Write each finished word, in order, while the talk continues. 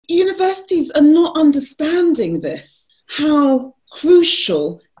universities are not understanding this, how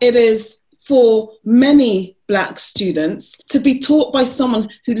crucial it is for many Black students to be taught by someone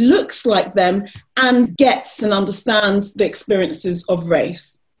who looks like them and gets and understands the experiences of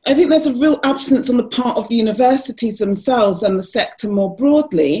race. I think there's a real absence on the part of the universities themselves and the sector more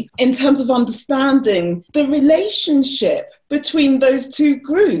broadly in terms of understanding the relationship between those two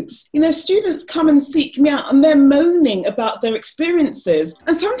groups. You know, students come and seek me out and they're moaning about their experiences.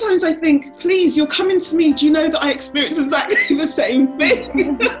 And sometimes I think, please, you're coming to me, do you know that I experience exactly the same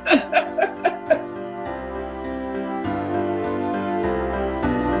thing?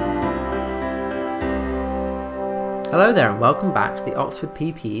 Hello there and welcome back to the Oxford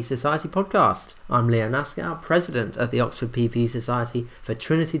PPE Society podcast. I'm Leo Naskow, President of the Oxford PPE Society for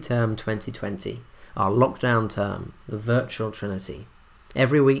Trinity Term 2020, our lockdown term, the virtual Trinity.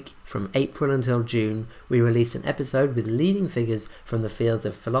 Every week from April until June, we release an episode with leading figures from the fields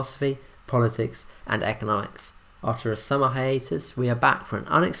of philosophy, politics and economics. After a summer hiatus, we are back for an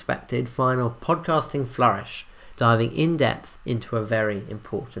unexpected final podcasting flourish, diving in depth into a very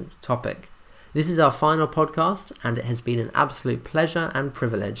important topic. This is our final podcast, and it has been an absolute pleasure and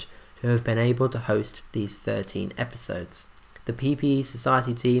privilege to have been able to host these 13 episodes. The PPE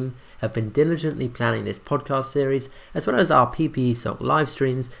Society team have been diligently planning this podcast series, as well as our PPE Soc live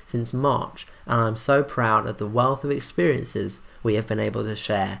streams since March, and I'm so proud of the wealth of experiences we have been able to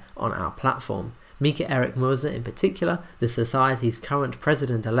share on our platform. Mika Erik Moser in particular, the Society's current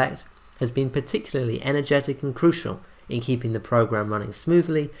president-elect, has been particularly energetic and crucial in keeping the programme running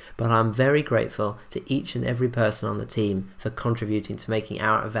smoothly, but I'm very grateful to each and every person on the team for contributing to making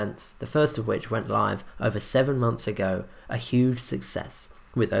our events, the first of which went live over 7 months ago, a huge success,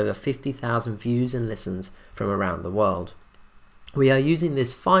 with over 50,000 views and listens from around the world. We are using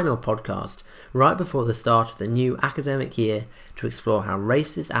this final podcast right before the start of the new academic year to explore how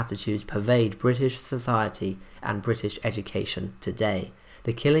racist attitudes pervade British society and British education today.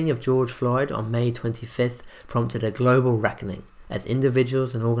 The killing of George Floyd on May 25th prompted a global reckoning as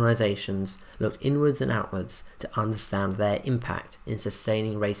individuals and organisations looked inwards and outwards to understand their impact in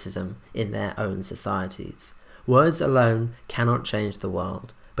sustaining racism in their own societies. Words alone cannot change the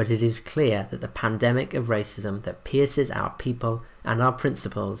world, but it is clear that the pandemic of racism that pierces our people and our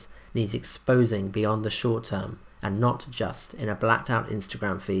principles needs exposing beyond the short term and not just in a blacked out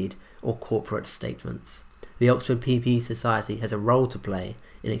Instagram feed or corporate statements. The Oxford PPE Society has a role to play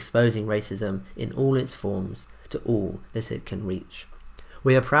in exposing racism in all its forms to all that it can reach.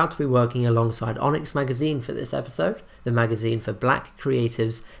 We are proud to be working alongside Onyx Magazine for this episode, the magazine for Black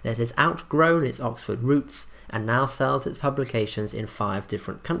creatives that has outgrown its Oxford roots and now sells its publications in 5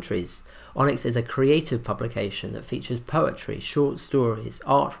 different countries. Onyx is a creative publication that features poetry, short stories,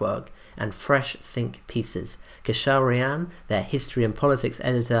 artwork, and fresh think pieces. Kishal Rian, their history and politics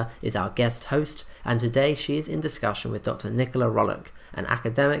editor, is our guest host, and today she is in discussion with Dr. Nicola Rollock, an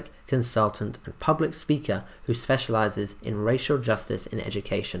academic, consultant, and public speaker who specialises in racial justice in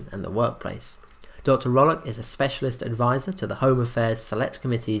education and the workplace. Dr. Rollock is a specialist advisor to the Home Affairs Select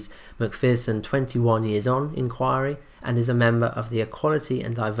Committee's Macpherson 21 Years On inquiry and is a member of the Equality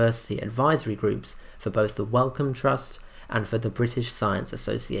and Diversity Advisory Groups for both the Wellcome Trust and for the British Science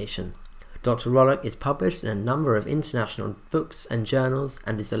Association. Dr. Rollock is published in a number of international books and journals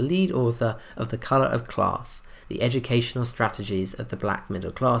and is the lead author of The Colour of Class, the educational strategies of the black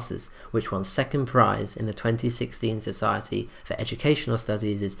middle classes, which won second prize in the 2016 Society for Educational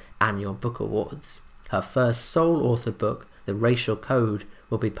Studies' annual book awards. Her first sole-authored book, The Racial Code,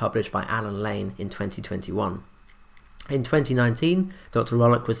 will be published by Alan Lane in 2021. In 2019, Dr.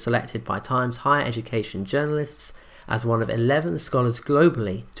 Rollock was selected by Times Higher Education journalists as one of 11 scholars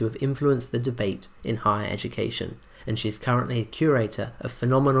globally to have influenced the debate in higher education, and she is currently a curator of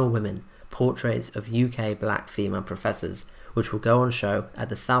Phenomenal Women, Portraits of UK Black Female Professors, which will go on show at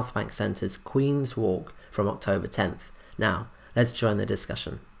the Southbank Centre's Queen's Walk from October 10th. Now, let's join the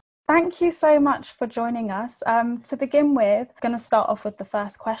discussion. Thank you so much for joining us. To begin with, I'm going to start off with the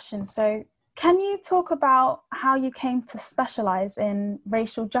first question. So, can you talk about how you came to specialise in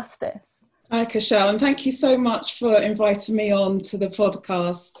racial justice? Hi, Kishal, and thank you so much for inviting me on to the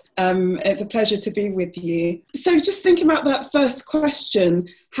podcast. It's a pleasure to be with you. So just thinking about that first question,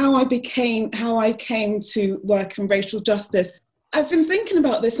 how I came to work in racial justice. I've been thinking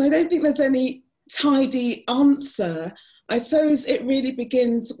about this and I don't think there's any tidy answer. I suppose it really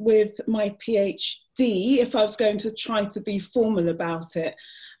begins with my PhD, if I was going to try to be formal about it.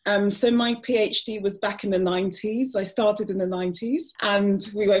 So my PhD was back in the 90s. I started in the 90s and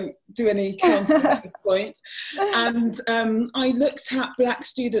we won't do any counting at this point. And I looked at Black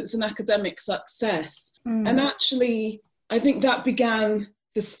students and academic success. And actually, I think that began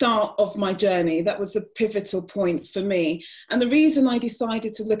the start of my journey. That was the pivotal point for me. And the reason I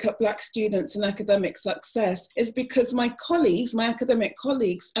decided to look at Black students and academic success is because my colleagues, my academic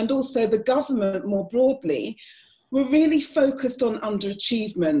colleagues, and also the government more broadly, were really focused on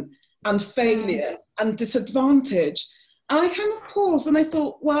underachievement and failure and disadvantage. And I kind of paused and I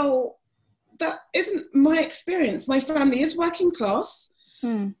thought, well, that isn't my experience. My family is working class,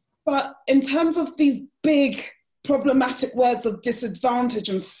 but in terms of these big problematic words of disadvantage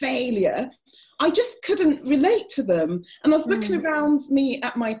and failure, I just couldn't relate to them. And I was looking around me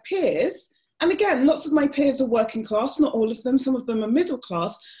at my peers, and again, lots of my peers are working class, not all of them, some of them are middle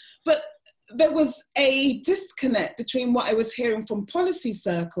class, but there was a disconnect between what I was hearing from policy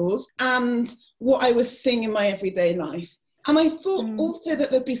circles and what I was seeing in my everyday life. And I thought also that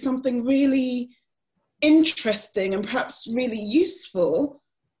there'd be something really interesting and perhaps really useful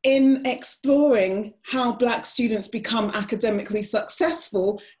in exploring how Black students become academically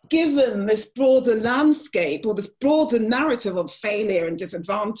successful, given this broader landscape or this broader narrative of failure and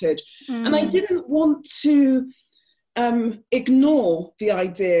disadvantage. And I didn't want to ignore the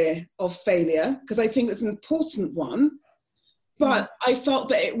idea of failure, because I think it's an important one, but I felt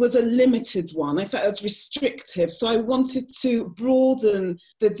that it was a limited one. I felt it was restrictive. So I wanted to broaden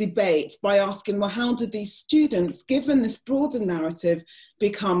the debate by asking, well, how did these students, given this broader narrative,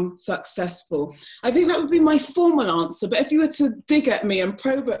 become successful? I think that would be my formal answer, but if you were to dig at me and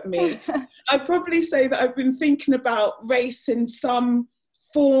probe at me, I'd probably say that I've been thinking about race in some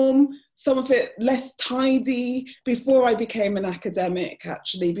form, some of it less tidy, before I became an academic,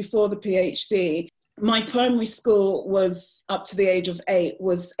 actually, before the PhD. My primary school was, up to the age of 8,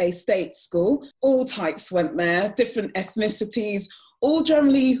 was a state school. All types went there, different ethnicities, all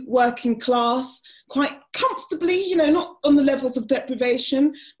generally working class, quite comfortably, you know, not on the levels of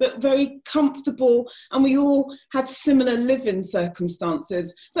deprivation, but very comfortable. And we all had similar living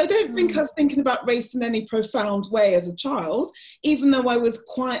circumstances. So I don't think I was thinking about race in any profound way as a child, even though I was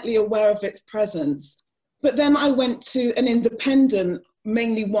quietly aware of its presence. But then I went to an independent,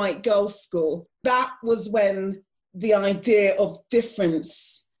 mainly white girls' school. That was when the idea of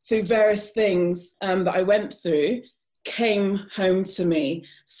difference through various things that I went through came home to me.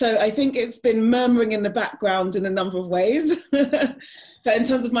 So I think it's been murmuring in the background in a number of ways. But in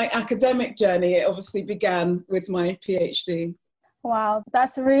terms of my academic journey, it obviously began with my PhD. Wow,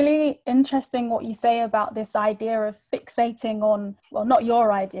 that's really interesting what you say about this idea of fixating on, well, not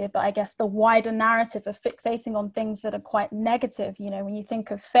your idea, but I guess the wider narrative of fixating on things that are quite negative. You know, when you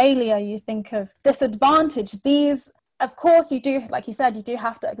think of failure, you think of disadvantage. These, of course, you do, like you said, you do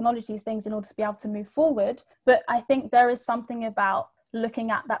have to acknowledge these things in order to be able to move forward. But I think there is something about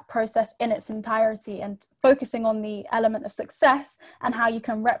looking at that process in its entirety and focusing on the element of success and how you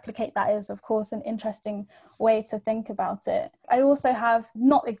can replicate that is, of course, an interesting way to think about it. I also have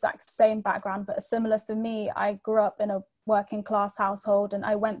not exact same background, but a similar for me. I grew up in a working class household and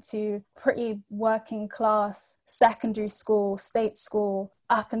I went to pretty working class secondary school, state school,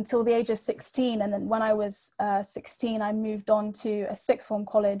 up until the age of 16. And then when I was 16, I moved on to a sixth form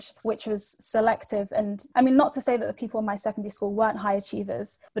college, which was selective. And I mean, not to say that the people in my secondary school weren't high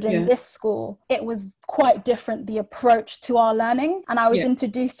achievers, but in this school, it was quite different, the approach to our learning. And I was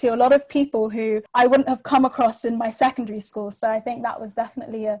introduced to a lot of people who I wouldn't have come across in my secondary school. So I think that was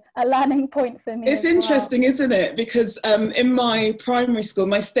definitely a learning point for me. It's interesting, isn't it? Because in my primary school,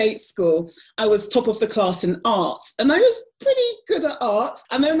 my state school, I was top of the class in art. And I was pretty good at art.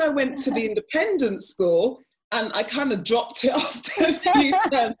 And then I went to the independent school and I kind of dropped it after a few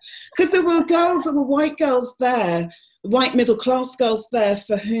terms because there were girls, there were white girls there, white middle class girls there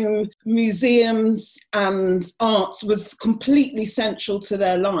for whom museums and art was completely central to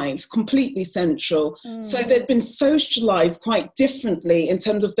their lives, completely central. So they'd been socialized quite differently in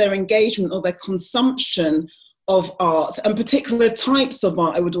terms of their engagement or their consumption of art, and particular types of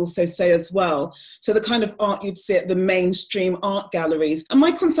art, I would also say as well. So the kind of art you'd see at the mainstream art galleries. And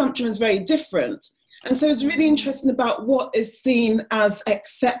my consumption is very different. And so it's really interesting about what is seen as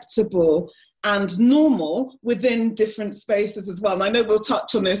acceptable and normal within different spaces as well. And I know we'll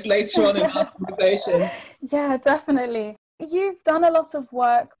touch on this later on in our conversation. Yeah, definitely. You've done a lot of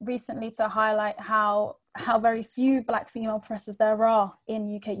work recently to highlight how very few Black female professors there are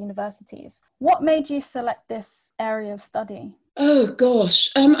in UK universities. What made you select this area of study? Oh gosh,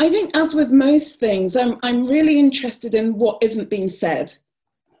 I think as with most things, I'm really interested in what isn't being said,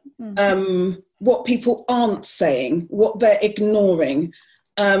 what people aren't saying, what they're ignoring.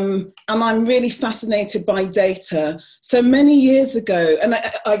 And I'm really fascinated by data. So many years ago, and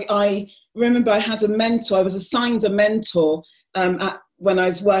I remember I had a mentor, I was assigned a mentor when I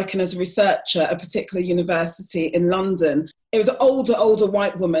was working as a researcher at a particular university in London. it was an older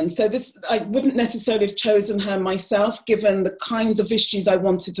white woman. So this, I wouldn't necessarily have chosen her myself, given the kinds of issues I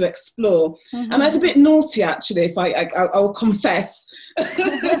wanted to explore. Mm-hmm. And that's a bit naughty, actually, if I'll confess,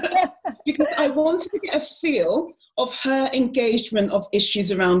 because I wanted to get a feel of her engagement of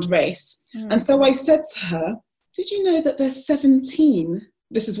issues around race. Mm. And so I said to her, did you know that there's 17,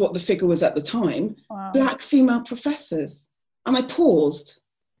 this is what the figure was at the time, wow, Black female professors? And I paused.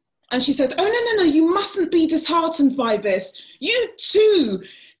 And she said, oh, no, you mustn't be disheartened by this. You too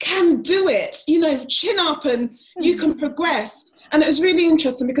can do it. You know, chin up and you can progress. And it was really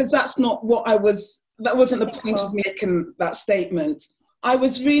interesting because that's not what that wasn't the point of making that statement. I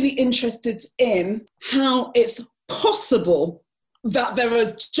was really interested in how it's possible that there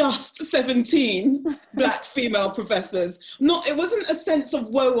are just 17 Black female professors. It wasn't a sense of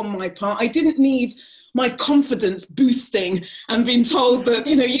woe on my part. I didn't need my confidence boosting and being told that,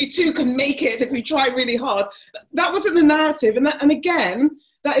 you know, you too can make it if we try really hard. That wasn't the narrative. And again,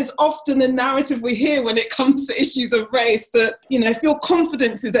 that is often the narrative we hear when it comes to issues of race, that, you know, if your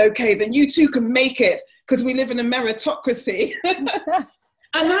confidence is okay, then you too can make it because we live in a meritocracy.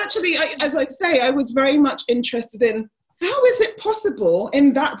 And actually, as I say, I was very much interested in how is it possible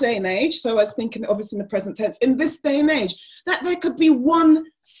in that day and age, so I was thinking obviously in the present tense, in this day and age, that there could be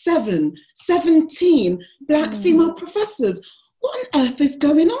 17 Black female professors. What on earth is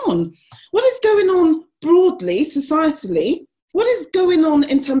going on? What is going on broadly, societally? What is going on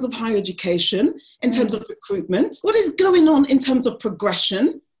in terms of higher education, in terms of recruitment? What is going on in terms of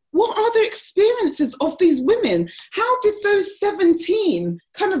progression? What are the experiences of these women? How did those 17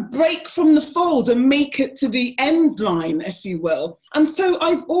 kind of break from the fold and make it to the end line, if you will? And so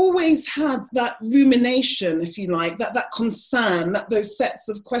I've always had that rumination, if you like, that concern, those sets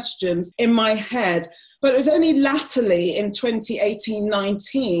of questions in my head. But it was only latterly in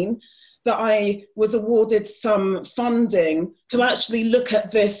 2018-19 that I was awarded some funding to actually look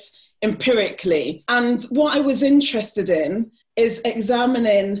at this empirically. And what I was interested in is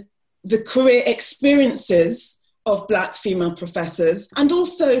examining the career experiences of Black female professors and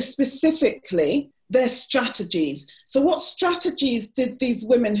also specifically their strategies. So what strategies did these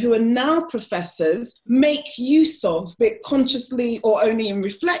women who are now professors make use of, be it consciously or only in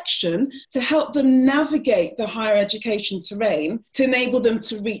reflection, to help them navigate the higher education terrain to enable them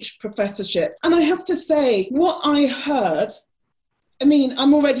to reach professorship? And I have to say, what I heard, I mean,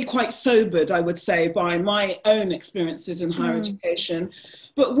 I'm already quite sobered, I would say, by my own experiences in higher education.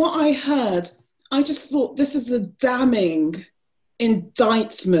 But what I heard, I just thought this is a damning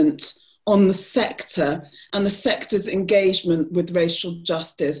indictment on the sector and the sector's engagement with racial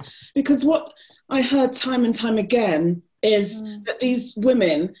justice. Because what I heard time and time again is that these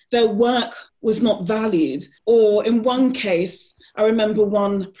women, their work was not valued. Or in one case, I remember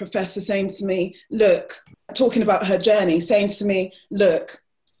one professor saying to me, look, talking about her journey, saying to me, look,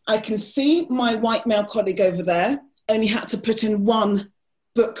 I can see my white male colleague over there only had to put in one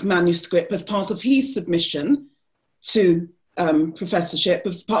book manuscript as part of his submission to professorship,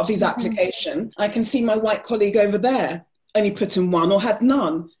 as part of his application. I can see my white colleague over there only put in one or had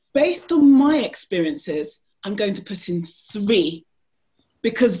none. Based on my experiences, I'm going to put in 3,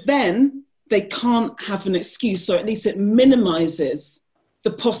 because then they can't have an excuse, or at least it minimizes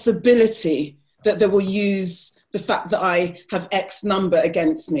the possibility that they will use the fact that I have X number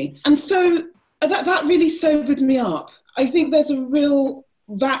against me. And so that really sobered me up. I think there's a real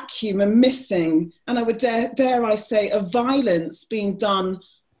vacuum, a missing, and I would dare I say, a violence being done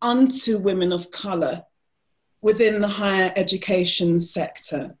unto women of colour within the higher education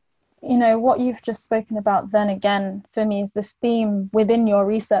sector. You know, what you've just spoken about then again, for me, is this theme within your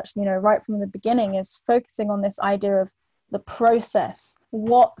research, you know, right from the beginning, is focusing on this idea of the process.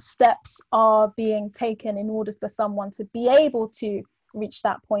 What steps are being taken in order for someone to be able to reach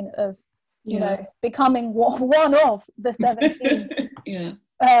that point of, you know, becoming one of the 17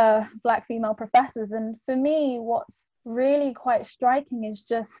 Black female professors. And for me, what's really quite striking is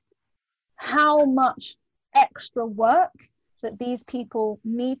just how much extra work that these people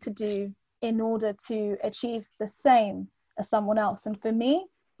need to do in order to achieve the same as someone else. And for me,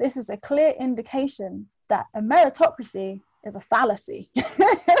 this is a clear indication that a meritocracy is a fallacy.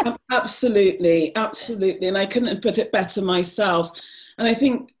 Absolutely. And I couldn't have put it better myself. And I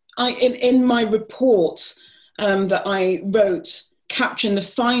think in my report that I wrote, capturing the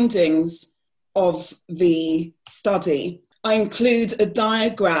findings of the study, I include a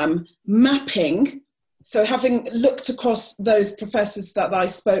diagram mapping. So having looked across those professors that I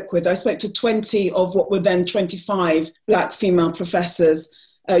spoke with, I spoke to 20 of what were then 25 Black female professors,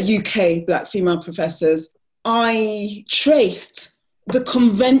 UK Black female professors. I traced the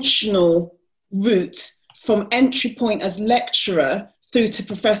conventional route from entry point as lecturer through to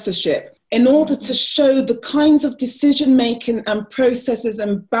professorship in order to show the kinds of decision making and processes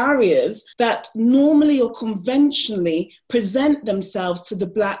and barriers that normally or conventionally present themselves to the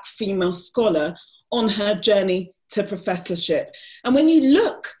Black female scholar on her journey to professorship. And when you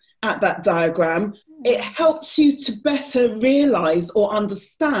look at that diagram, it helps you to better realise or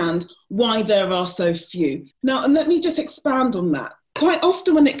understand why there are so few. Now, and let me just expand on that. Quite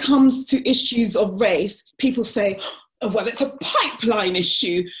often when it comes to issues of race, people say, oh, well, it's a pipeline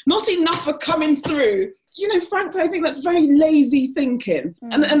issue, not enough are coming through. You know, frankly, I think that's very lazy thinking.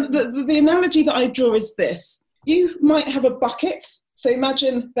 And the analogy that I draw is this. You might have a bucket. So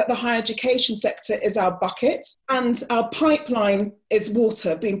imagine that the higher education sector is our bucket and our pipeline is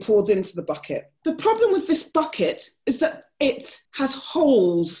water being poured into the bucket. The problem with this bucket is that it has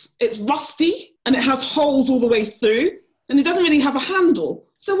holes. It's rusty and it has holes all the way through and it doesn't really have a handle.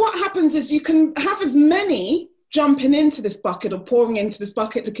 So what happens is you can have as many jumping into this bucket or pouring into this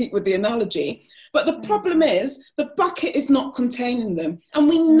bucket, to keep with the analogy. But the problem is the bucket is not containing them. And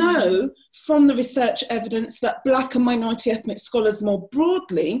we know from the research evidence that Black and minority ethnic scholars more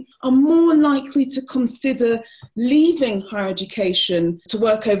broadly are more likely to consider leaving higher education to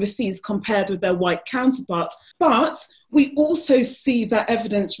work overseas compared with their white counterparts. But we also see that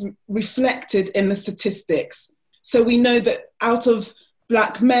evidence reflected in the statistics. So we know that out of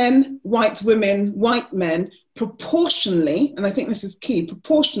Black men, white women, white men, proportionally, and I think this is key,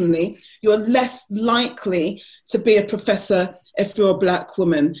 proportionally, you're less likely to be a professor if you're a Black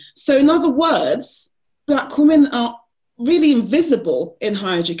woman. So in other words, Black women are really invisible in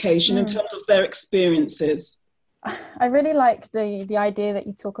higher education in terms of their experiences. I really like the idea that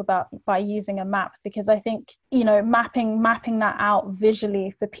you talk about by using a map, because I think, you know, mapping that out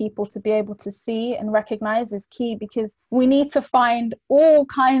visually for people to be able to see and recognize is key, because we need to find all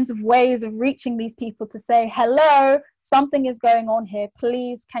kinds of ways of reaching these people to say, hello, something is going on here,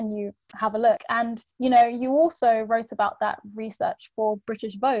 please can you have a look. And, you know, you also wrote about that research for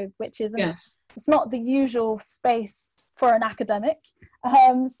British Vogue, which is it's not the usual space for an academic.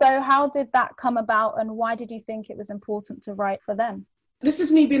 So how did that come about and why did you think it was important to write for them? This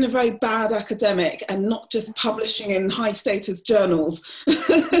is me being a very bad academic and not just publishing in high status journals.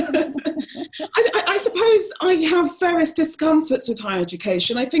 I suppose I have various discomforts with higher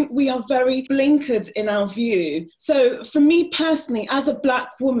education. I think we are very blinkered in our view. So for me personally, as a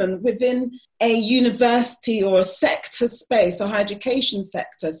Black woman within a university or a sector space, a higher education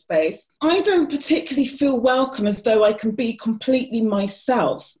sector space, I don't particularly feel welcome as though I can be completely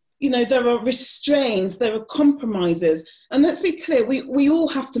myself. You know, there are restraints, there are compromises. And let's be clear, we all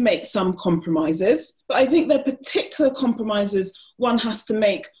have to make some compromises. But I think there are particular compromises one has to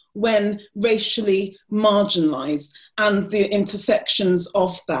make when racially marginalised and the intersections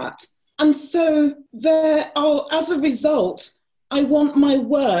of that. And so as a result, I want my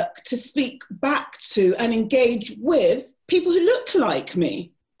work to speak back to and engage with people who look like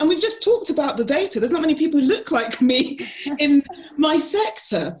me. And we've just talked about the data. There's not many people who look like me in my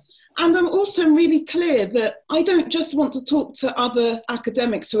sector. And I'm also really clear that I don't just want to talk to other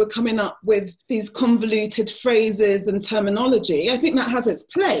academics who are coming up with these convoluted phrases and terminology. I think that has its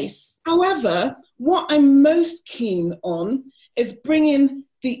place. However, what I'm most keen on is bringing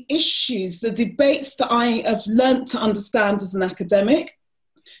the issues, the debates that I have learnt to understand as an academic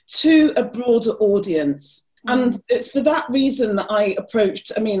to a broader audience. And it's for that reason that I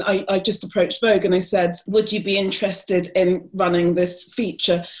just approached Vogue and I said, would you be interested in running this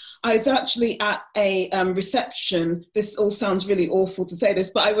feature? I was actually at a reception. This all sounds really awful to say this,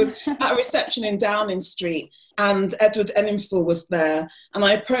 but I was at a reception in Downing Street and Edward Enninful was there. And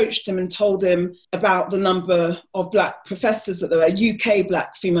I approached him and told him about the number of Black professors that there were, UK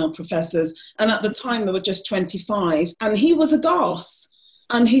Black female professors. And at the time there were just 25. And he was aghast.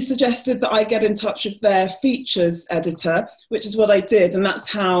 And he suggested that I get in touch with their features editor, which is what I did. And that's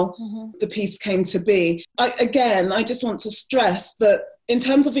how the piece came to be. I just want to stress that in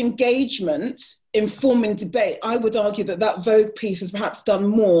terms of engagement, informing debate, I would argue that Vogue piece has perhaps done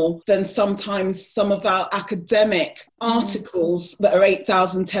more than sometimes some of our academic articles that are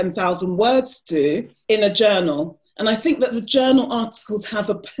 8,000, 10,000 words do in a journal. And I think that the journal articles have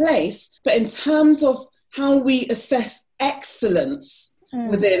a place, but in terms of how we assess excellence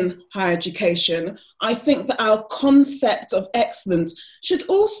within higher education, I think that our concept of excellence should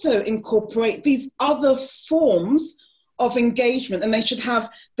also incorporate these other forms of engagement, and they should have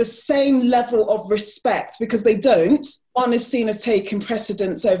the same level of respect, because they don't. One is seen as taking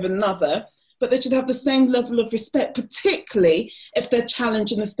precedence over another, but they should have the same level of respect, particularly if they're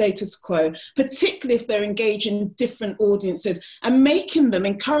challenging the status quo, particularly if they're engaging different audiences and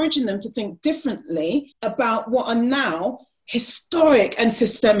encouraging them to think differently about what are now historic and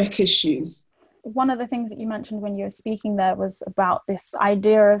systemic issues. One of the things that you mentioned when you were speaking there was about this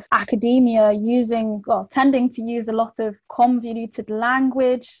idea of academia tending to use a lot of convoluted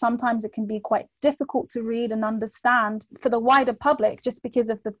language. Sometimes it can be quite difficult to read and understand for the wider public just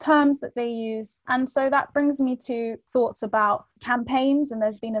because of the terms that they use. And so that brings me to thoughts about campaigns, and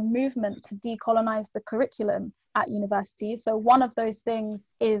there's been a movement to decolonize the curriculum at universities. So one of those things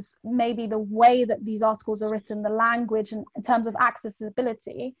is maybe the way that these articles are written, the language, and in terms of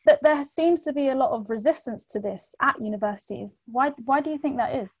accessibility. But there seems to be a lot of resistance to this at universities. Why do you think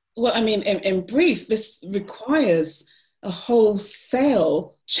that is? Well, I mean, in brief, this requires a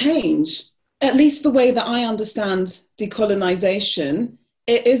wholesale change. At least the way that I understand decolonization,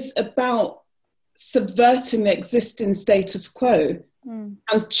 it is about subverting the existing status quo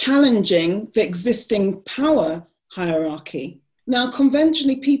and challenging the existing power hierarchy. Now,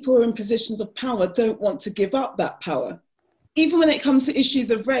 conventionally, people who are in positions of power don't want to give up that power. Even when it comes to issues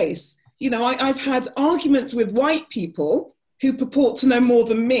of race, I've had arguments with white people who purport to know more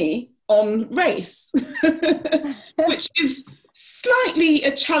than me on race, which is slightly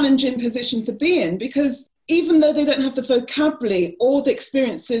a challenging position to be in, because even though they don't have the vocabulary or the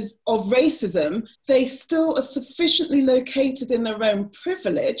experiences of racism, they still are sufficiently located in their own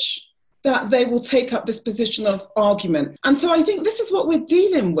privilege that they will take up this position of argument. And so I think this is what we're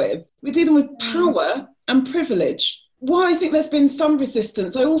dealing with. We're dealing with power and privilege. While I think there's been some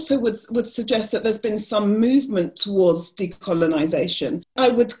resistance, I also would suggest that there's been some movement towards decolonization. I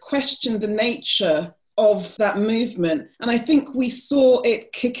would question the nature of that movement. And I think we saw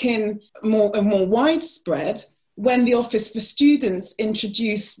it kick in more widespread when the Office for Students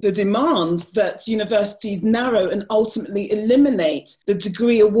introduced the demand that universities narrow and ultimately eliminate the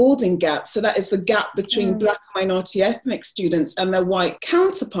degree awarding gap. So that is the gap between Black and minority ethnic students and their white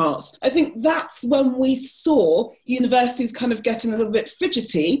counterparts. I think that's when we saw universities kind of getting a little bit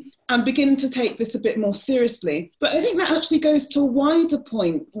fidgety and beginning to take this a bit more seriously. But I think that actually goes to a wider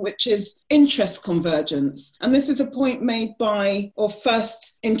point, which is interest convergence. And this is a point made by, or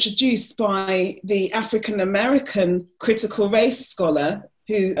first introduced by, the African-American critical race scholar,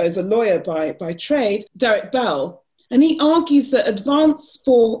 who is a lawyer by trade, Derek Bell. And he argues that advances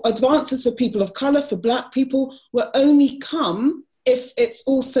for people of colour, for Black people, will only come if it's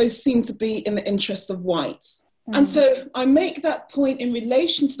also seen to be in the interest of whites. And so I make that point in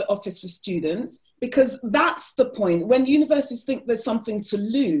relation to the Office for Students, because that's the point. When universities think there's something to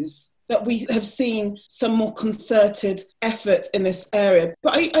lose, that we have seen some more concerted effort in this area.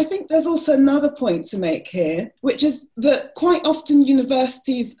 But I think there's also another point to make here, which is that quite often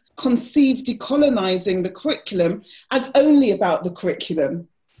universities conceive decolonizing the curriculum as only about the curriculum,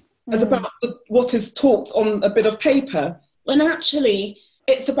 as about what is taught on a bit of paper, when actually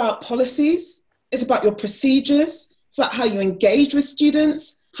it's about policies. It's about your procedures. It's about how you engage with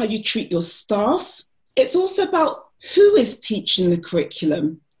students, how you treat your staff. It's also about who is teaching the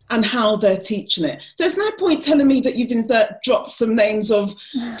curriculum and how they're teaching it. So there's no point telling me that you've dropped some names of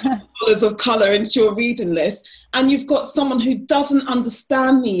scholars of colour into your reading list, and you've got someone who doesn't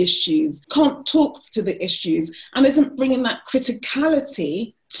understand the issues, can't talk to the issues, and isn't bringing that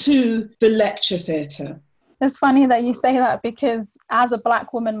criticality to the lecture theatre. It's funny that you say that, because as a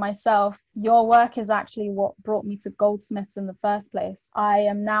Black woman myself, your work is actually what brought me to Goldsmiths in the first place. I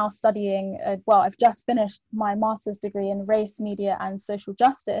am now studying, I've just finished my master's degree in race, media and social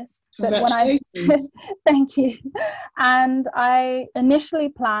justice. But thank you. And I initially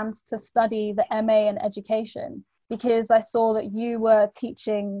planned to study the MA in education, because I saw that you were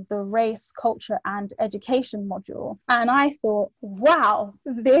teaching the race, culture and education module. And I thought, wow,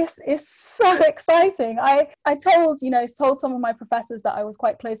 this is so exciting. I told some of my professors that I was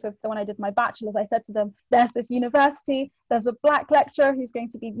quite close with when I did my bachelor's. I said to them, there's this university, there's a Black lecturer who's going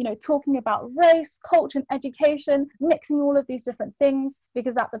to be, talking about race, culture and education, mixing all of these different things.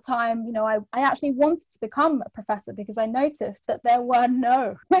 Because at the time, I actually wanted to become a professor, because I noticed that there were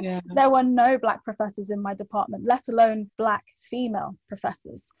no Black professors in my department, let alone Black female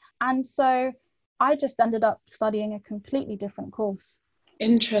professors. And so I just ended up studying a completely different course.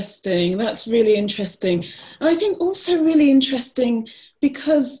 Interesting. That's really interesting. And I think also really interesting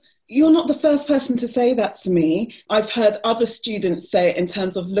because, you're not the first person to say that to me. I've heard other students say it in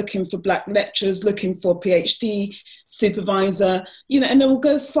terms of looking for black lecturers, looking for a PhD supervisor, and they will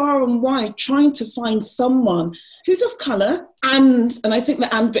go far and wide trying to find someone who's of colour and I think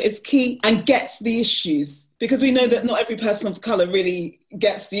the and bit is key, and gets the issues. Because we know that not every person of colour really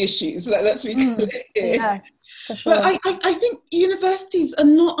gets the issues. Let's be clear. Yeah, for sure. But I think universities are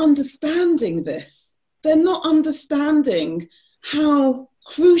not understanding this. They're not understanding how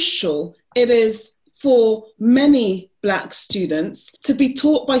crucial it is for many black students to be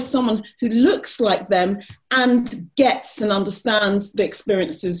taught by someone who looks like them and gets and understands the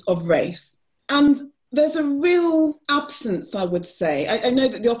experiences of race. And there's a real absence, I would say. I know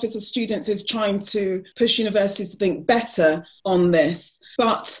that the Office of Students is trying to push universities to think better on this,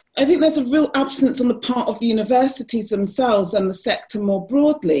 but I think there's a real absence on the part of the universities themselves and the sector more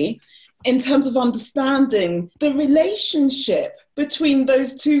broadly in terms of understanding the relationship between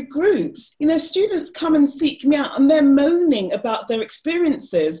those two groups. Students come and seek me out and they're moaning about their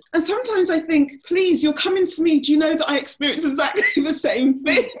experiences. And sometimes I think, please, you're coming to me, do you know that I experience exactly the same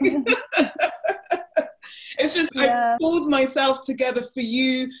thing? It's just, I pulled myself together for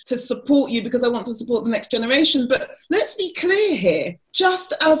you, to support you, because I want to support the next generation. But let's be clear here,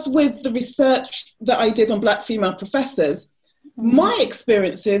 just as with the research that I did on black female professors, my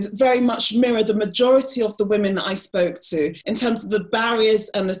experiences very much mirror the majority of the women that I spoke to in terms of the barriers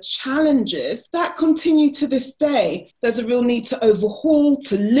and the challenges that continue to this day. There's a real need to overhaul,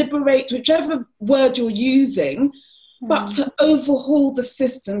 to liberate, whichever word you're using, but to overhaul the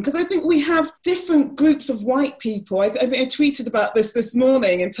system. Because I think we have different groups of white people. I think I tweeted about this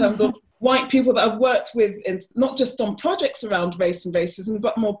morning in terms of white people that I've worked with, not just on projects around race and racism,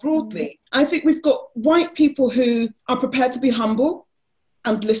 but more broadly. I think we've got white people who are prepared to be humble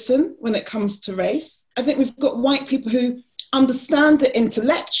and listen when it comes to race. I think we've got white people who understand it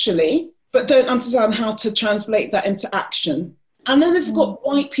intellectually, but don't understand how to translate that into action. And then we've got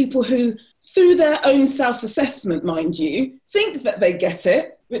white people who, through their own self-assessment, mind you, think that they get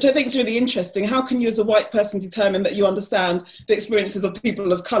it, which I think is really interesting. How can you as a white person determine that you understand the experiences of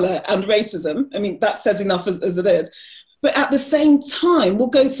people of colour and racism? I mean, that says enough as it is. But at the same time, will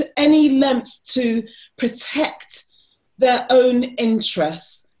go to any lengths to protect their own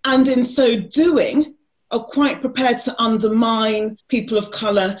interests. And in so doing, are quite prepared to undermine people of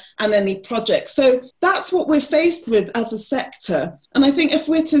colour and any project. So that's what we're faced with as a sector. And I think if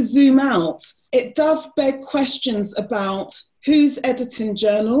we're to zoom out, it does beg questions about who's editing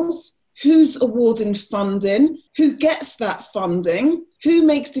journals, who's awarding funding, who gets that funding, who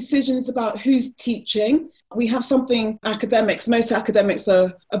makes decisions about who's teaching. We have something most academics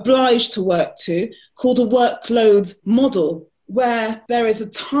are obliged to work to, called a workload model, where there is a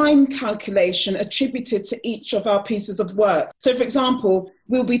time calculation attributed to each of our pieces of work. So, for example,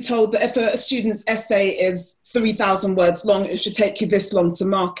 we'll be told that if a student's essay is 3,000 words long, it should take you this long to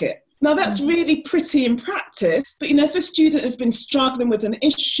mark it. Now, that's really pretty in practice, but if a student has been struggling with an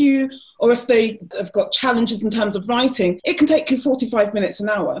issue, or if they have got challenges in terms of writing, it can take you 45 minutes, an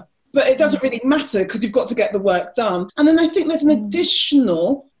hour. But it doesn't really matter because you've got to get the work done. And then I think there's an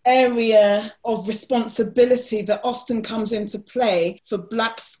additional area of responsibility that often comes into play for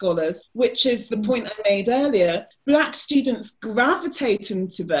black scholars, which is the point I made earlier. Black students gravitating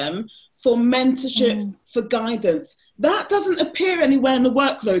to them for mentorship, for guidance. That doesn't appear anywhere in the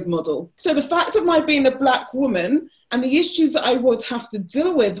workload model. So the fact of my being a black woman and the issues that I would have to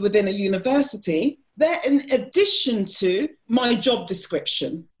deal with within a university, they're in addition to my job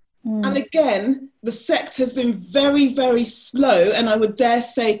description. And again, the sector has been very, very slow, and I would dare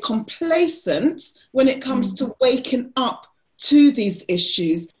say complacent, when it comes to waking up to these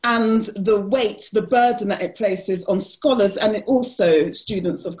issues and the weight, the burden that it places on scholars and also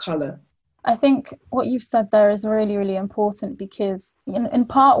students of colour. I think what you've said there is really, really important, because in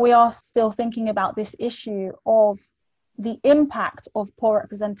part we are still thinking about this issue of the impact of poor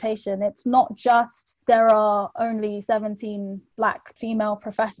representation. It's not just there are only 17 black female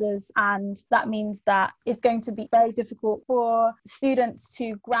professors, and that means that it's going to be very difficult for students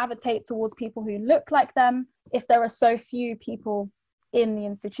to gravitate towards people who look like them if there are so few people in the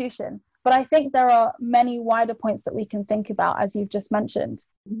institution. But I think there are many wider points that we can think about, as you've just mentioned.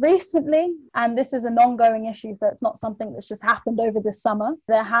 Recently, and this is an ongoing issue, so it's not something that's just happened over this summer,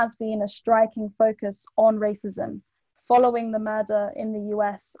 there has been a striking focus on racism following the murder in the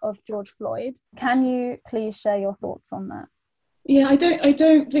US of George Floyd. Can you please share your thoughts on that? Yeah, I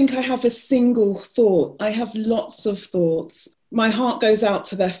don't think I have a single thought. I have lots of thoughts. My heart goes out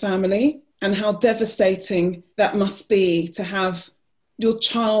to their family and how devastating that must be to have your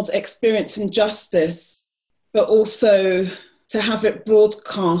child experience injustice, but also to have it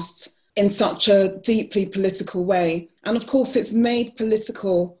broadcast in such a deeply political way. And of course, it's made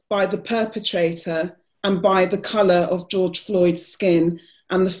political by the perpetrator and by the colour of George Floyd's skin,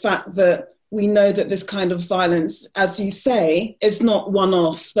 and the fact that we know that this kind of violence, as you say, is not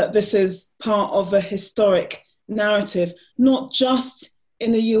one-off, that this is part of a historic narrative, not just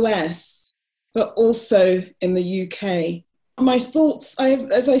in the US, but also in the UK. My thoughts,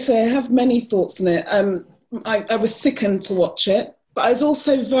 as I say, I have many thoughts on it. I was sickened to watch it, but I was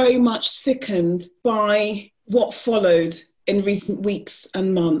also very much sickened by what followed in recent weeks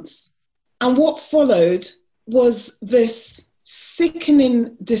and months. And what followed was this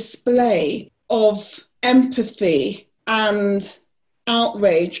sickening display of empathy and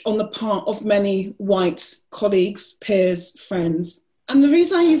outrage on the part of many white colleagues, peers, friends. And the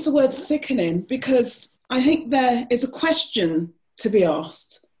reason I use the word sickening, because I think there is a question to be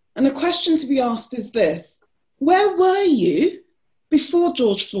asked. And the question to be asked is this: where were you before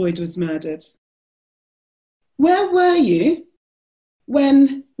George Floyd was murdered? Where were you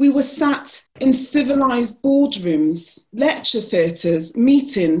when we were sat in civilized boardrooms, lecture theatres,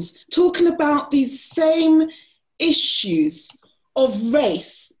 meetings, talking about these same issues of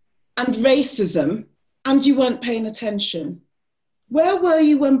race and racism, and you weren't paying attention? Where were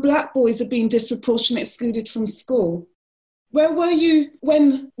you when black boys are being disproportionately excluded from school? Where were you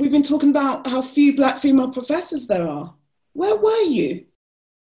when we've been talking about how few black female professors there are? Where were you?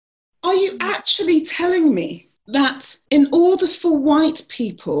 Are you actually telling me that in order for white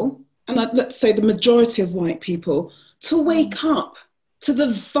people, and let's say the majority of white people, to wake up to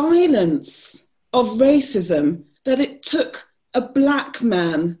the violence of racism, that it took a black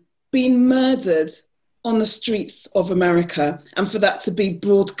man being murdered on the streets of America and for that to be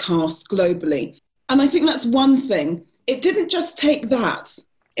broadcast globally? And I think that's one thing. It didn't just take that.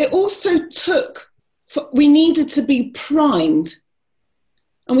 It also took, we needed to be primed.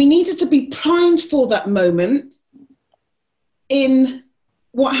 And we needed to be primed for that moment in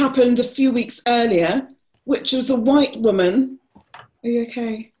what happened a few weeks earlier, which was a white woman. Are you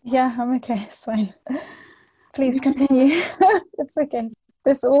okay? Yeah, I'm okay. It's fine. Please continue. It's okay.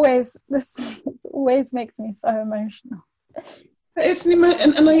 This always makes me so emotional. It's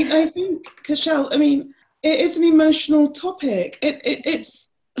and I think, Kashal, I mean, it is an emotional topic. It's,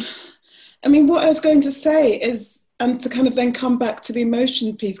 I mean, what I was going to say is, and to kind of then come back to the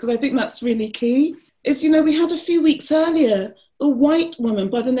emotion piece, because I think that's really key, is, you know, we had a few weeks earlier a white woman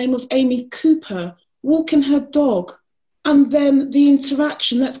by the name of Amy Cooper walking her dog, and then the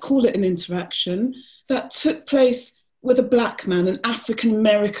interaction, let's call it an interaction, that took place with a black man, an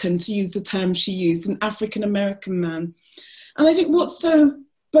African-American, to use the term she used, an African-American man. And I think what's so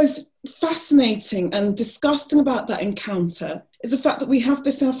both fascinating and disgusting about that encounter is the fact that we have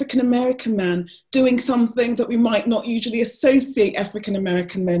this African-American man doing something that we might not usually associate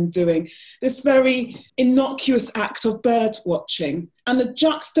African-American men doing, this very innocuous act of bird watching. And the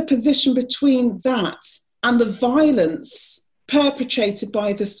juxtaposition between that and the violence perpetrated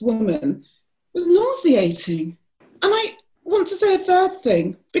by this woman was nauseating. And I want to say a third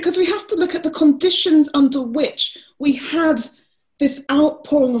thing, because we have to look at the conditions under which we had this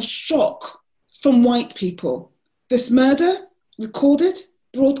outpouring of shock from white people. This murder, recorded,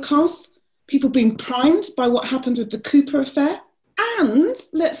 broadcast, people being primed by what happened with the Cooper affair. And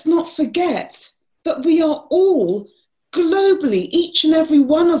let's not forget that we are all globally, each and every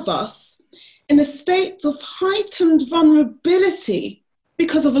one of us, in a state of heightened vulnerability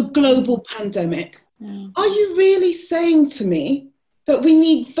because of a global pandemic. Yeah. Are you really saying to me that we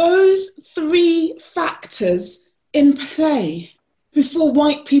need those three factors in play before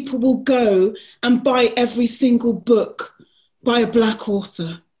white people will go and buy every single book by a black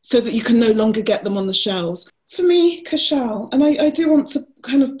author so that you can no longer get them on the shelves? For me, Kashal, and I do want to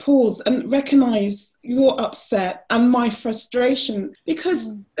kind of pause and recognise your upset and my frustration,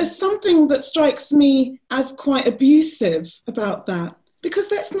 because there's something that strikes me as quite abusive about that. Because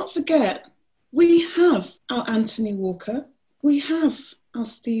let's not forget, we have our Anthony Walker, we have our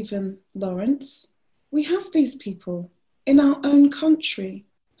Stephen Lawrence, we have these people in our own country.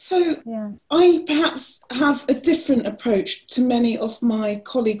 So yeah. I perhaps have a different approach to many of my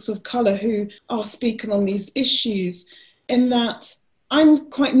colleagues of colour who are speaking on these issues, in that I'm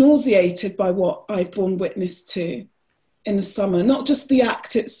quite nauseated by what I've borne witness to in the summer, not just the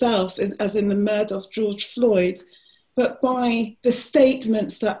act itself, as in the murder of George Floyd, but by the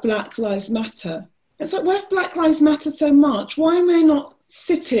statements that Black Lives Matter. It's like, why if Black Lives Matter so much? Why am I not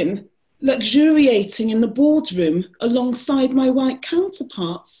sitting, luxuriating in the boardroom alongside my white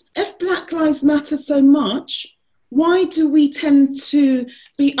counterparts? If Black Lives Matter so much, why do we tend to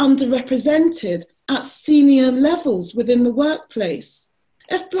be underrepresented at senior levels within the workplace.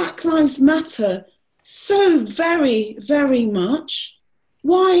 If Black Lives Matter so very, very much,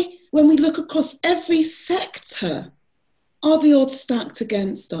 why, when we look across every sector, are the odds stacked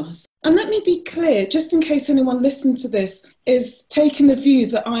against us? And let me be clear, just in case anyone listening to this is taking the view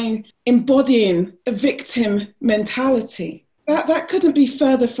that I'm embodying a victim mentality. That couldn't be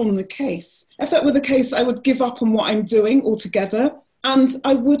further from the case. If that were the case, I would give up on what I'm doing altogether, and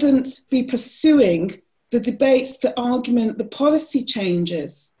I wouldn't be pursuing the debates, the argument, the policy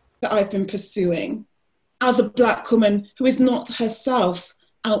changes that I've been pursuing as a Black woman who is not herself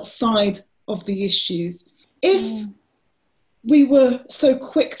outside of the issues. If we were so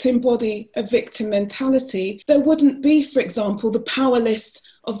quick to embody a victim mentality, there wouldn't be, for example, the power list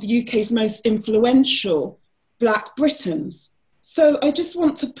of the UK's most influential Black Britons. So I just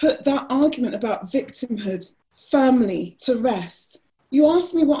want to put that argument about victimhood firmly to rest. You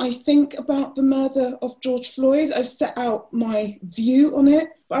asked me what I think about the murder of George Floyd. I've set out my view on it,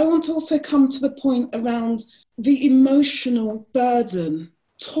 but I want to also come to the point around the emotional burden,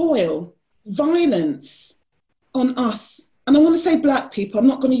 toil, violence on us. And I want to say Black people. I'm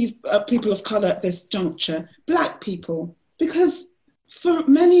not going to use people of colour at this juncture. Black people. Because for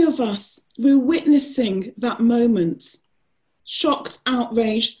many of us, we're witnessing that moment, shocked,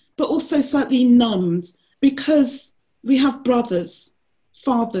 outraged, but also slightly numbed, because we have brothers,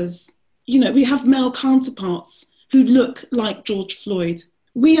 fathers, we have male counterparts who look like George Floyd.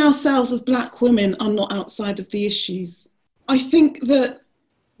 We ourselves as Black women are not outside of the issues. I think that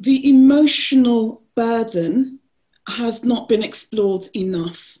the emotional burden has not been explored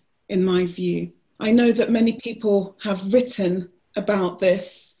enough, in my view. I know that many people have written about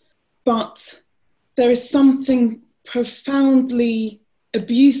this, but there is something profoundly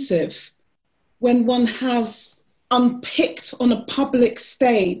abusive when one has unpicked on a public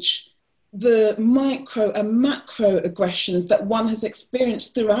stage the micro and macro aggressions that one has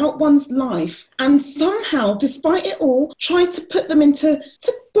experienced throughout one's life, and somehow, despite it all, try to put them into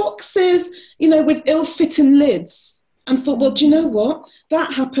boxes, with ill-fitting lids, and thought, well, do you know what?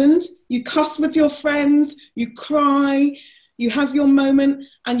 That happened. You cuss with your friends, you cry, you have your moment,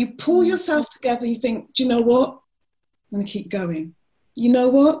 and you pull yourself together. You think, do you know what? I'm going to keep going. You know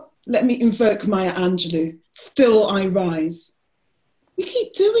what? Let me invoke Maya Angelou. Still I rise. We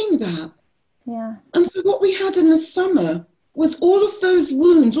keep doing that. Yeah. And so what we had in the summer was all of those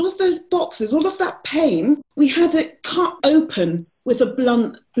wounds, all of those boxes, all of that pain. We had it cut open with a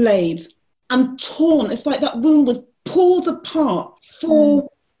blunt blade and torn. It's like that wound was pulled apart for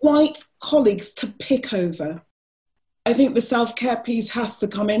white colleagues to pick over. I think the self-care piece has to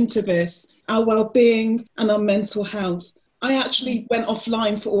come into this, our well-being and our mental health. I actually went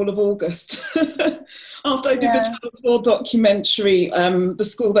offline for all of August. After I did the Channel 4 documentary, The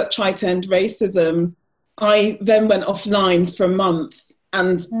School That Tried to End Racism, I then went offline for a month,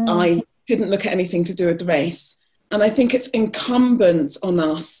 and I didn't look at anything to do with race. And I think it's incumbent on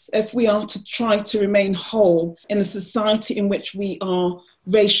us, if we are to try to remain whole in a society in which we are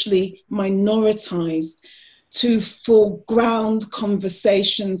racially minoritized, to foreground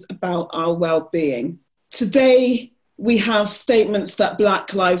conversations about our well-being. Today, we have statements that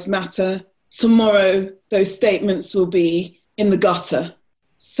Black Lives Matter. Tomorrow, those statements will be in the gutter.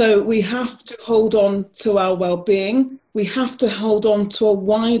 So we have to hold on to our well-being. We have to hold on to a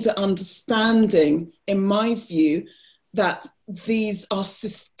wider understanding, in my view, that these are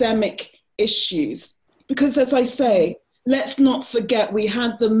systemic issues. Because as I say, let's not forget we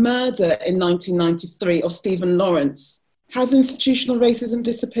had the murder in 1993 of Stephen Lawrence. Has institutional racism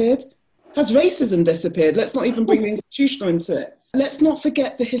disappeared? Has racism disappeared? Let's not even bring the institutional into it. Let's not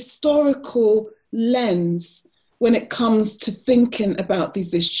forget the historical lens when it comes to thinking about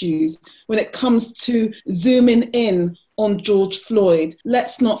these issues, when it comes to zooming in on George Floyd.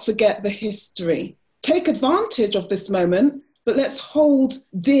 Let's not forget the history. Take advantage of this moment, but let's hold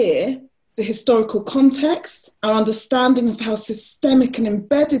dear the historical context, our understanding of how systemic and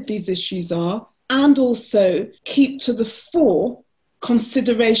embedded these issues are, and also keep to the fore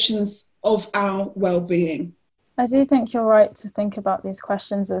considerations of our well-being. I do think you're right to think about these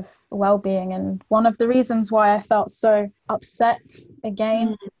questions of well-being, and one of the reasons why I felt so upset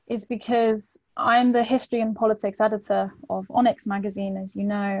again is because I'm the history and politics editor of Onyx magazine, as you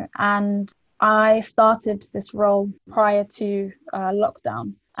know, and I started this role prior to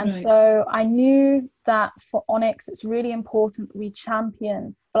lockdown. And so I knew that for Onyx, it's really important that we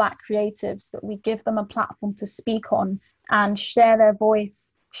champion Black creatives, that we give them a platform to speak on and share their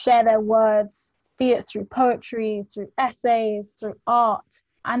voice, share their words, be it through poetry, through essays, through art.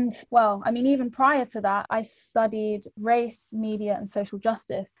 And well, I mean, even prior to that, I studied race, media, and social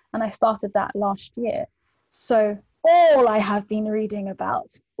justice, and I started that last year. So all I have been reading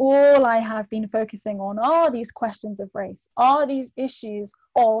about, all I have been focusing on are these questions of race, are these issues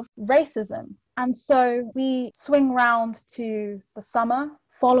of racism. And so we swing round to the summer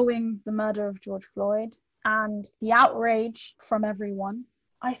following the murder of George Floyd and the outrage from everyone.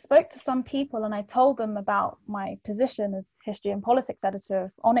 I spoke to some people and I told them about my position as history and politics editor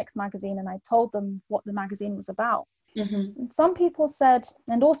of Onyx magazine, and I told them what the magazine was about. Mm-hmm. Some people said,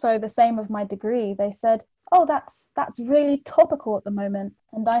 and also the same of my degree, they said, oh, that's really topical at the moment.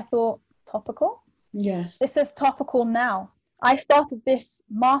 And I thought, topical? Yes. This is topical now. I started this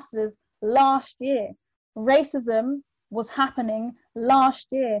master's last year. Racism was happening last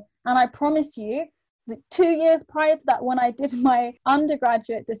year. And I promise you, 2 years prior to that, when I did my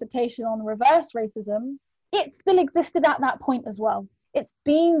undergraduate dissertation on reverse racism, it still existed at that point as well. It's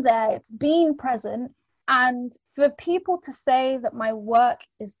been there, it's been present. And for people to say that my work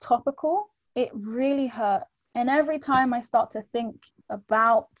is topical, it really hurt. And every time I start to think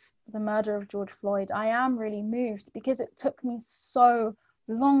about the murder of George Floyd, I am really moved, because it took me so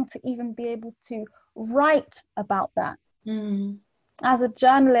long to even be able to write about that. As a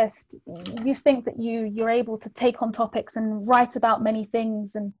journalist, you think that you're able to take on topics and write about many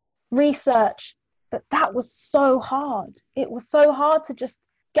things and research, but that was so hard. It was so hard to just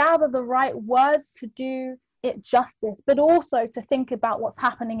gather the right words to do it justice, but also to think about what's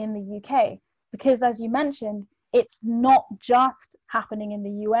happening in the UK. Because as you mentioned, it's not just happening in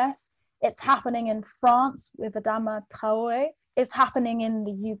the US, it's happening in France with Adama Traoré, it's happening in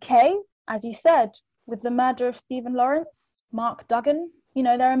the UK, as you said, with the murder of Stephen Lawrence, Mark Duggan. You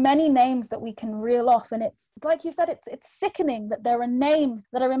know, there are many names that we can reel off, and it's like you said, it's sickening that there are names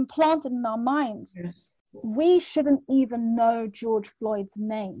that are implanted in our minds. Yes. We shouldn't even know George Floyd's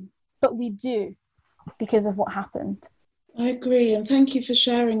name, but we do because of what happened. I agree, and thank you for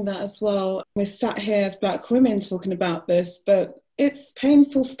sharing that as well. We're sat here as Black women talking about this, but it's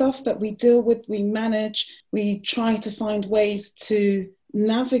painful stuff that we deal with, we manage, we try to find ways to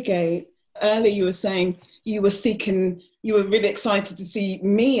navigate. Earlier you were saying you were really excited to see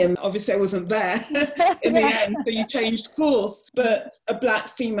me, and obviously I wasn't there in the end, so you changed course, but a Black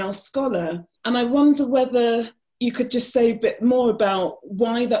female scholar. And I wonder whether you could just say a bit more about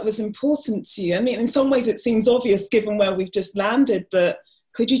why that was important to you. I mean, in some ways it seems obvious given where we've just landed, but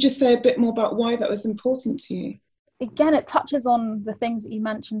could you just say a bit more about why that was important to you? Again, it touches on the things that you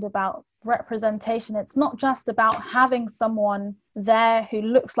mentioned about representation. It's not just about having someone there who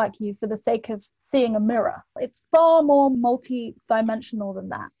looks like you for the sake of seeing a mirror. It's far more multi-dimensional than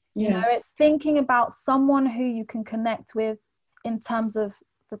that. Yes. You know, it's thinking about someone who you can connect with in terms of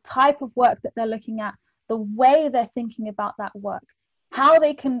the type of work that they're looking at, the way they're thinking about that work, how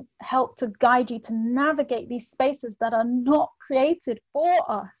they can help to guide you to navigate these spaces that are not created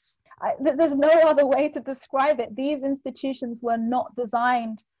for us. There's no other way to describe it. These institutions were not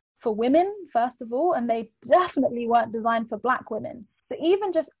designed for women, first of all, and they definitely weren't designed for Black women. So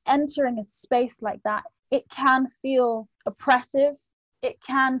even just entering a space like that, it can feel oppressive. It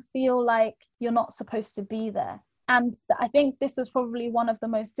can feel like you're not supposed to be there. And I think this was probably one of the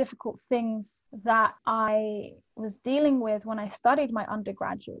most difficult things that I was dealing with when I studied my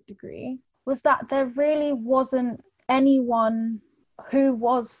undergraduate degree, was that there really wasn't anyone who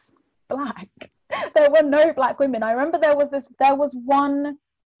was Black. There were no Black women. I remember there was one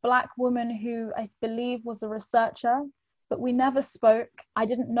Black woman who I believe was a researcher, but we never spoke. I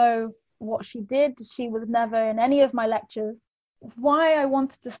didn't know what she did. She was never in any of my lectures. Why I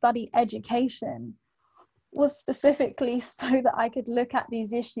wanted to study education was specifically so that I could look at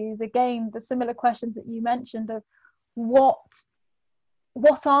these issues. Again, the similar questions that you mentioned of what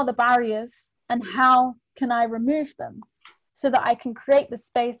are the barriers and how can I remove them, so that I can create the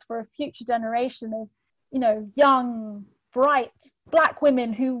space for a future generation of, you know, young, bright Black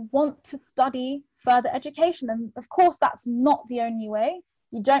women who want to study further education. And of course, that's not the only way.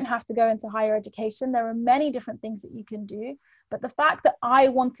 You don't have to go into higher education. There are many different things that you can do. But the fact that I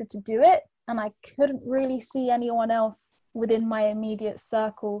wanted to do it and I couldn't really see anyone else within my immediate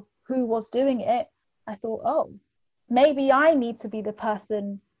circle who was doing it, I thought, oh, maybe I need to be the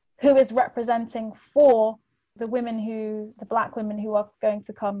person who is representing for the Black women who are going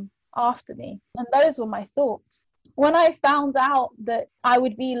to come after me. And those were my thoughts. When I found out that I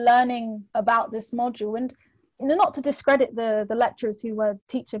would be learning about this module, and not to discredit the lecturers who were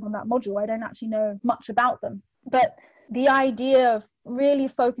teaching on that module, I don't actually know much about them, but the idea of really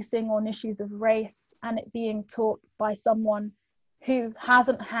focusing on issues of race and it being taught by someone who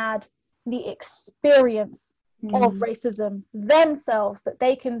hasn't had the experience of racism themselves, that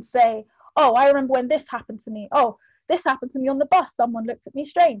they can say, oh, I remember when this happened to me. Oh, this happened to me on the bus. Someone looked at me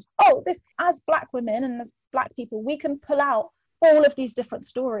strange. Oh, this, as Black women and as Black people, we can pull out all of these different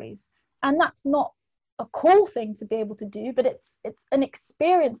stories. And that's not a cool thing to be able to do, but it's an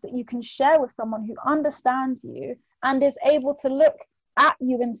experience that you can share with someone who understands you and is able to look at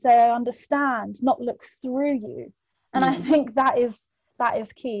you and say, I understand, not look through you. And I think that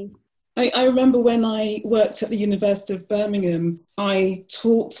is key. I remember when I worked at the University of Birmingham, I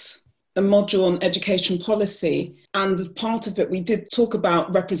taught a module on education policy, and as part of it we did talk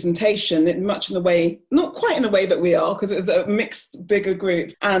about representation in much in the way, not quite in the way that we are, because it was a mixed bigger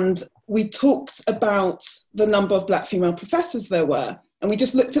group, and we talked about the number of Black female professors there were. And we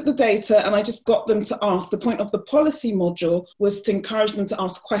just looked at the data, and I just got them to ask. The point of the policy module was to encourage them to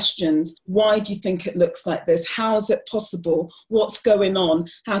ask questions. Why do you think it looks like this? How is it possible? What's going on?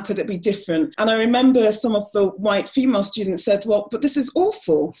 How could it be different? And I remember some of the white female students said, well, but this is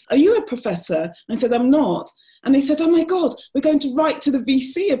awful. Are you a professor? And I said, I'm not. And they said, oh my God, we're going to write to the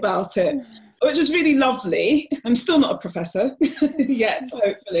VC about it, which is really lovely. I'm still not a professor yet,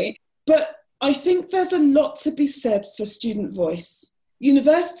 hopefully. But I think there's a lot to be said for student voice.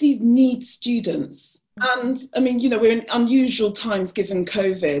 Universities need students. And I mean, we're in unusual times given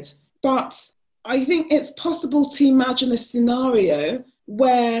COVID, but I think it's possible to imagine a scenario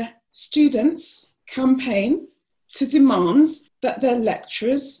where students campaign to demand that their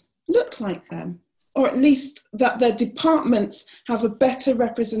lecturers look like them, or at least that their departments have a better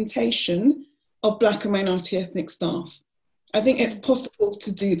representation of Black and minority ethnic staff. I think it's possible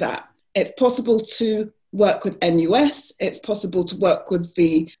to do that. It's possible to work with NUS, it's possible to work with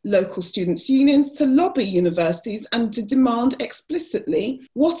the local students' unions to lobby universities and to demand explicitly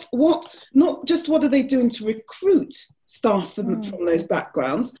what not just what are they doing to recruit staff from those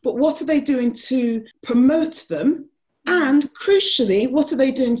backgrounds, but what are they doing to promote them, and crucially, what are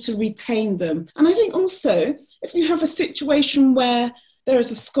they doing to retain them? And I think also, if you have a situation where there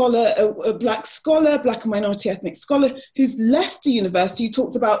is a scholar, a Black scholar, Black and minority ethnic scholar, who's left a university. You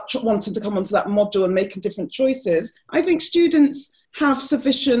talked about wanting to come onto that module and making different choices. I think students have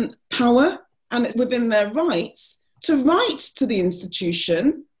sufficient power and it's within their rights to write to the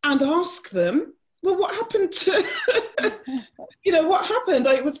institution and ask them, well, what happened to, what happened?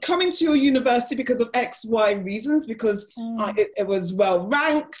 I was coming to your university because of X, Y reasons, because it was well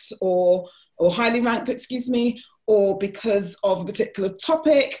ranked or highly ranked, or because of a particular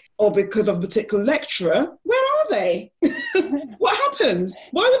topic, or because of a particular lecturer. Where are they? What happened?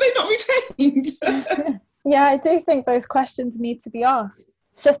 Why were they not retained? Yeah, I do think those questions need to be asked.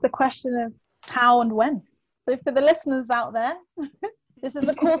 It's just a question of how and when. So for the listeners out there, this is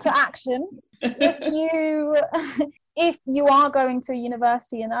a call to action. If you are going to a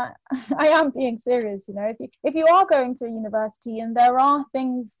university, and I am being serious, if you are going to a university and there are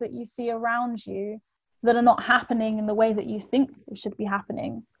things that you see around you that are not happening in the way that you think it should be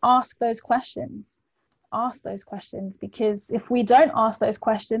happening, ask those questions. Ask those questions, because if we don't ask those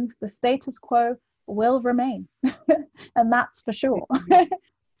questions, the status quo will remain. And that's for sure.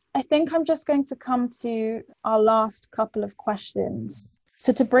 I think I'm just going to come to our last couple of questions.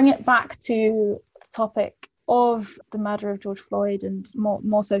 So to bring it back to the topic of the murder of George Floyd, and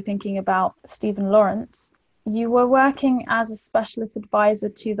more so thinking about Stephen Lawrence, you were working as a specialist advisor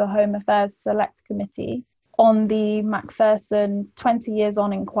to the Home Affairs Select Committee on the Macpherson 20 Years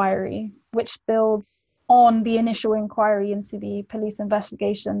On inquiry, which builds on the initial inquiry into the police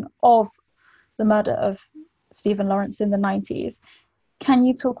investigation of the murder of Stephen Lawrence in the 90s. Can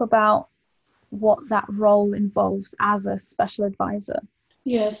you talk about what that role involves as a special advisor?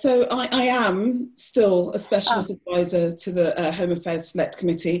 Yeah, so I am still a specialist advisor to the Home Affairs Select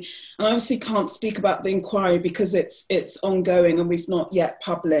Committee, and I obviously can't speak about the inquiry because it's ongoing and we've not yet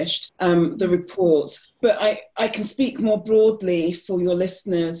published the report. But I can speak more broadly for your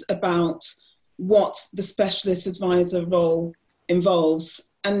listeners about what the specialist advisor role involves.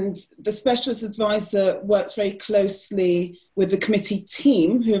 And the specialist advisor works very closely with the committee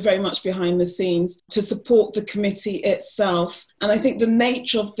team, who are very much behind the scenes, to support the committee itself. And I think the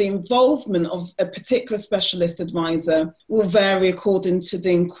nature of the involvement of a particular specialist advisor will vary according to the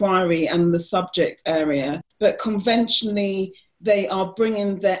inquiry and the subject area. But conventionally, they are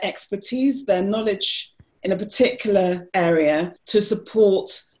bringing their expertise, their knowledge in a particular area to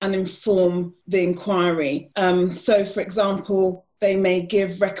support and inform the inquiry. So, for example, they may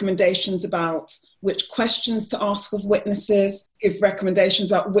give recommendations about which questions to ask of witnesses, give recommendations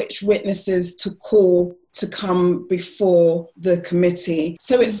about which witnesses to call to come before the committee.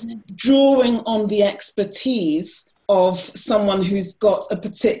 So it's drawing on the expertise of someone who's got a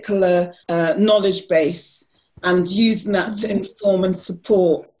particular knowledge base and using that to inform and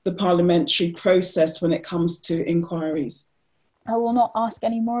support the parliamentary process when it comes to inquiries. I will not ask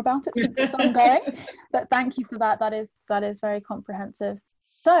any more about it since it's ongoing, but thank you for that. That is very comprehensive.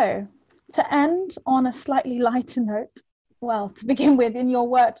 So, to end on a slightly lighter note, well, to begin with, in your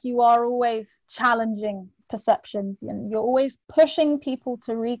work, you are always challenging perceptions and you're always pushing people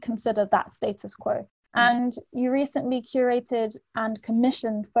to reconsider that status quo. And you recently curated and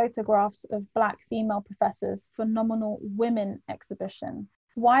commissioned photographs of Black female professors for Nominal Women exhibition.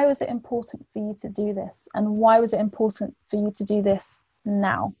 Why was it important for you to do this? And why was it important for you to do this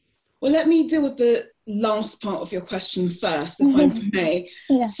now? Well, let me deal with the last part of your question first, if I may.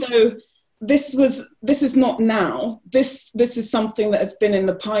 Yeah. So this is not now. This is something that has been in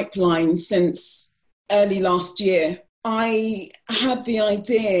the pipeline since early last year. I had the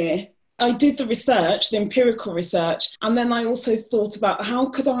idea, I did the research, the empirical research, and then I also thought about how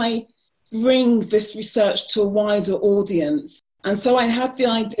could I bring this research to a wider audience. And so I had the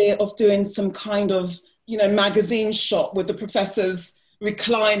idea of doing some kind of, magazine shot with the professors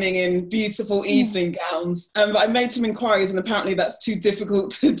reclining in beautiful evening gowns. But I made some inquiries and apparently that's too difficult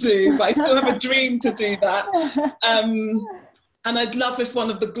to do, but I still have a dream to do that. And I'd love if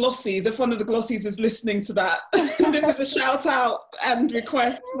one of the glossies is listening to that. This is a shout out and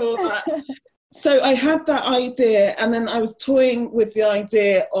request for that. So I had that idea, and then I was toying with the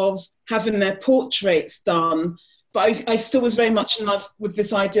idea of having their portraits done. But I still was very much in love with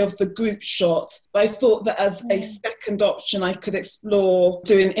this idea of the group shot. But I thought that as a second option, I could explore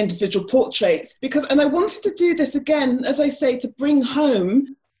doing individual portraits. And I wanted to do this again, as I say, to bring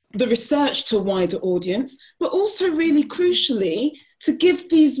home the research to a wider audience, but also really crucially, to give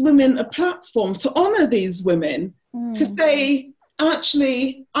these women a platform, to honour these women, to say,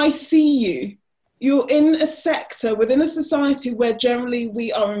 actually, I see you. You're in a sector within a society where generally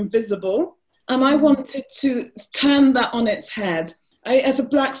we are invisible. And I wanted to turn that on its head. As a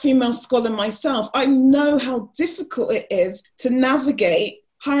Black female scholar myself, I know how difficult it is to navigate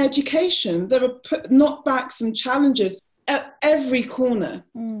higher education. There are knockbacks and challenges at every corner.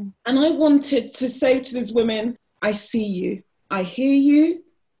 And I wanted to say to these women, I see you, I hear you,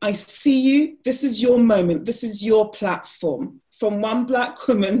 I see you. This is your moment. This is your platform. From one Black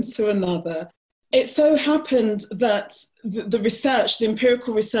woman to another. It so happened that the research, the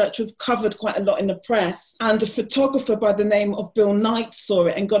empirical research, was covered quite a lot in the press, and a photographer by the name of Bill Knight saw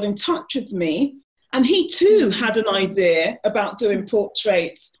it and got in touch with me. And he too had an idea about doing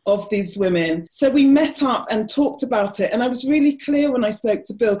portraits of these women. So we met up and talked about it. And I was really clear when I spoke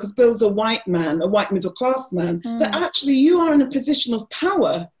to Bill, because Bill's a white man, a white middle class man, that actually you are in a position of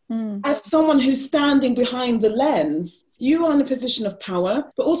power. As someone who's standing behind the lens, you are in a position of power,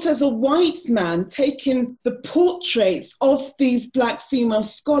 but also as a white man taking the portraits of these Black female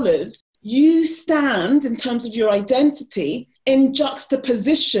scholars, you stand in terms of your identity in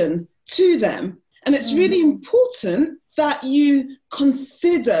juxtaposition to them. And it's really important that you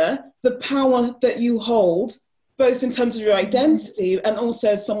consider the power that you hold, both in terms of your identity and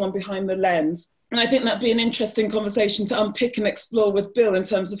also as someone behind the lens. And I think that'd be an interesting conversation to unpick and explore with Bill in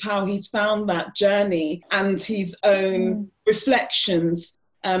terms of how he's found that journey and his own reflections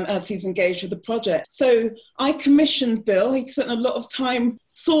as he's engaged with the project. So I commissioned Bill. He spent a lot of time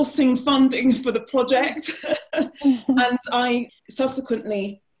sourcing funding for the project. And I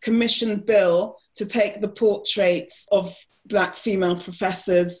subsequently commissioned Bill to take the portraits of Black female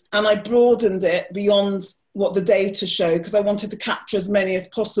professors. And I broadened it beyond what the data show, because I wanted to capture as many as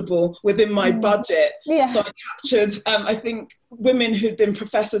possible within my budget. So I captured, I think, women who'd been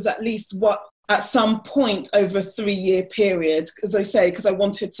professors at some point over a 3-year period, as I say, because I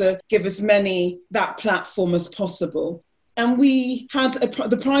wanted to give as many that platform as possible. And we had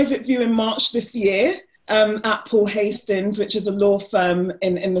the private view in March this year at Paul Hastings, which is a law firm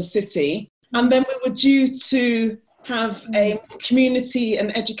in the city. And then we were due to have a community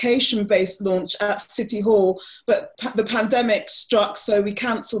and education-based launch at City Hall, but the pandemic struck, so we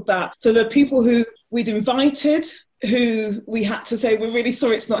cancelled that. So there are people who we'd invited who we had to say, we're really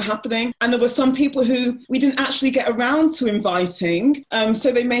sorry it's not happening. And there were some people who we didn't actually get around to inviting,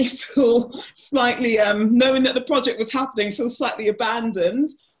 so they may feel slightly, knowing that the project was happening, feel slightly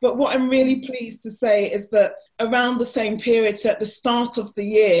abandoned. But what I'm really pleased to say is that around the same period, so at the start of the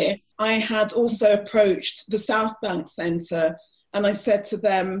year, I had also approached the South Bank Centre and I said to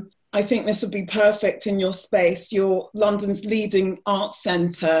them, I think this would be perfect in your space, your London's leading arts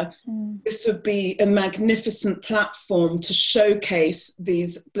centre. This would be a magnificent platform to showcase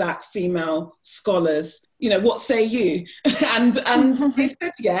these Black female scholars. What say you? And they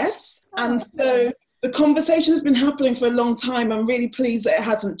said yes. And so The conversation has been happening for a long time. I'm really pleased that it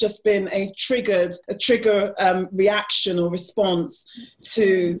hasn't just been a trigger reaction or response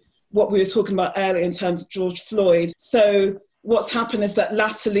to what we were talking about earlier in terms of George Floyd. So what's happened is that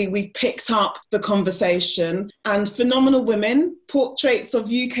latterly we've picked up the conversation, and Phenomenal Women, Portraits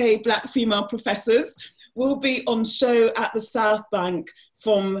of UK Black Female Professors, will be on show at the South Bank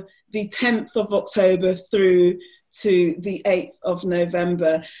from the 10th of October through to the 8th of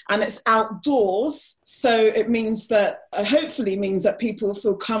November. And it's outdoors, so it means that, hopefully means that people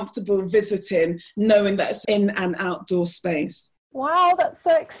feel comfortable visiting, knowing that it's in an outdoor space. Wow, that's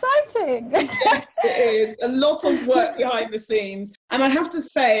so exciting. Yes, it is. A lot of work behind the scenes. And I have to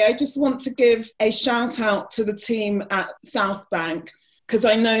say, I just want to give a shout out to the team at South Bank, because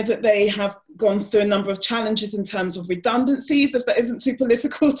I know that they have gone through a number of challenges in terms of redundancies, if that isn't too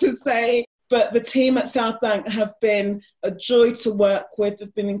political to say. But the team at South Bank have been a joy to work with.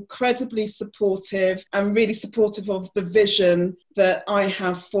 They've been incredibly supportive and really supportive of the vision that I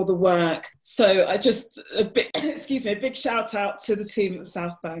have for the work. So a big shout out to the team at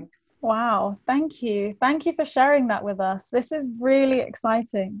South Bank. Wow, thank you. Thank you for sharing that with us. This is really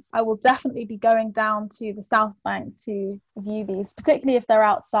exciting. I will definitely be going down to the South Bank to view these, particularly if they're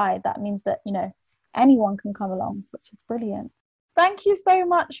outside. That means that, anyone can come along, which is brilliant. Thank you so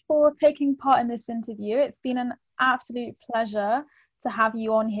much for taking part in this interview. It's been an absolute pleasure to have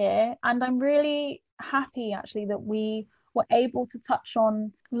you on here. And I'm really happy, actually, that we were able to touch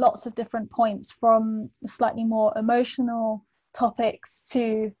on lots of different points, from slightly more emotional topics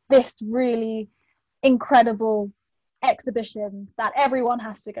to this really incredible exhibition that everyone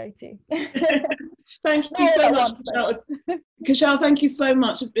has to go to. Thank you so much. Kajal, thank you so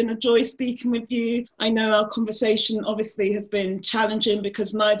much. It's been a joy speaking with you. I know our conversation obviously has been challenging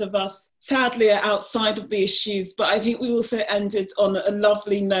because neither of us sadly are outside of the issues, but I think we also ended on a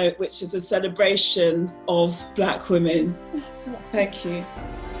lovely note, which is a celebration of Black women. Yeah. Thank you.